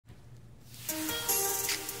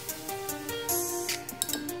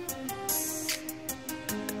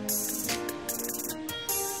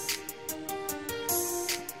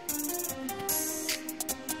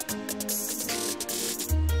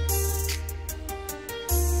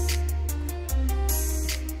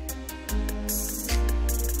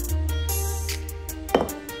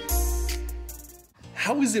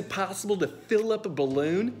How is it possible to fill up a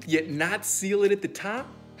balloon, yet not seal it at the top?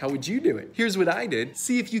 How would you do it? Here's what I did.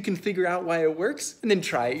 See if you can figure out why it works, and then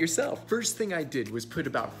try it yourself. First thing I did was put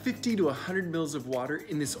about 50 to 100 mils of water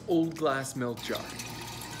in this old glass milk jar.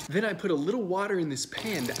 Then I put a little water in this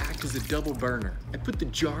pan to act as a double burner. I put the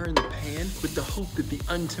jar in the pan with the hope that the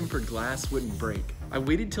untempered glass wouldn't break. I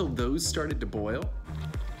waited till those started to boil.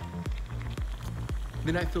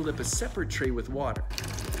 Then I filled up a separate tray with water.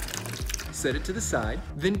 Set it to the side,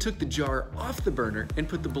 then took the jar off the burner and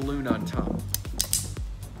put the balloon on top.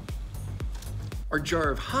 Our jar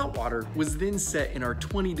of hot water was then set in our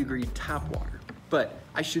 20-degree tap water. But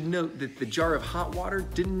I should note that the jar of hot water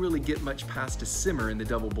didn't really get much past a simmer in the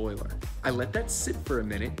double boiler. I let that sit for a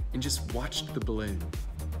minute and just watched the balloon.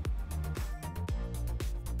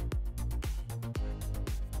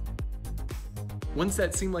 Once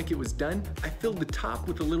that seemed like it was done, I filled the top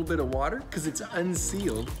with a little bit of water because it's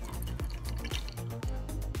unsealed.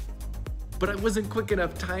 But I wasn't quick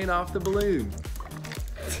enough tying off the balloon.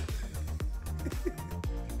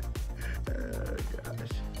 Oh gosh.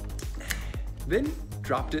 Then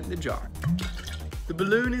dropped it in the jar. The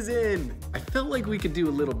balloon is in. I felt like we could do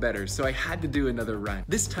a little better, so I had to do another run.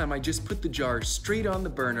 This time I just put the jar straight on the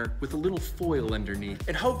burner with a little foil underneath,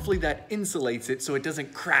 and hopefully that insulates it so it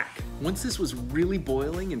doesn't crack. Once this was really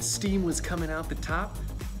boiling and steam was coming out the top,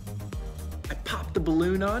 I popped the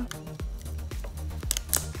balloon on.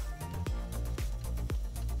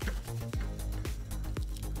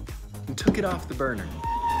 And took it off the burner.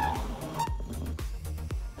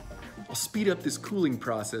 I'll speed up this cooling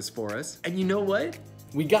process for us. And you know what?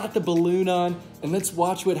 We got the balloon on, and let's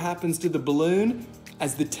watch what happens to the balloon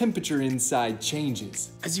as the temperature inside changes.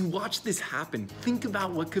 As you watch this happen, think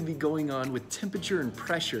about what could be going on with temperature and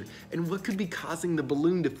pressure, and what could be causing the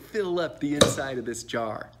balloon to fill up the inside of this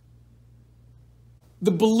jar.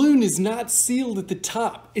 The balloon is not sealed at the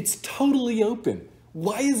top. It's totally open.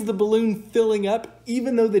 Why is the balloon filling up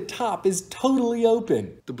even though the top is totally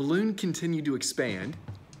open? The balloon continued to expand.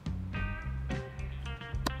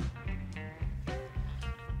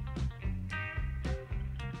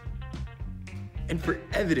 And for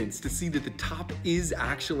evidence to see that the top is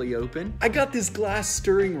actually open, I got this glass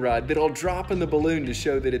stirring rod that I'll drop in the balloon to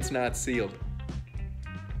show that it's not sealed.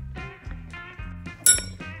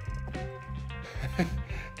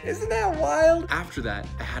 Isn't that wild? After that,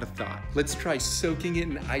 I had a thought. Let's try soaking it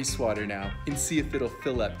in ice water now and see if it'll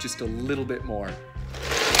fill up just a little bit more.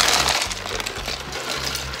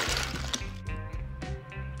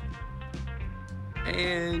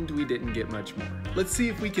 And we didn't get much more. Let's see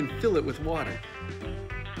if we can fill it with water.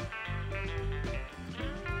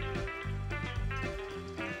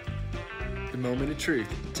 The moment of truth,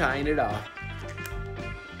 tying it off.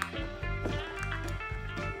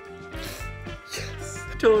 Yes,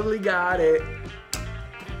 totally got it.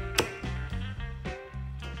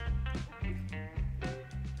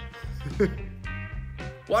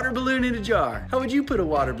 Water balloon in a jar. How would you put a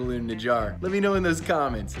water balloon in a jar? Let me know in those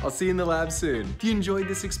comments. I'll see you in the lab soon. If you enjoyed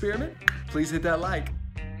this experiment, please hit that like.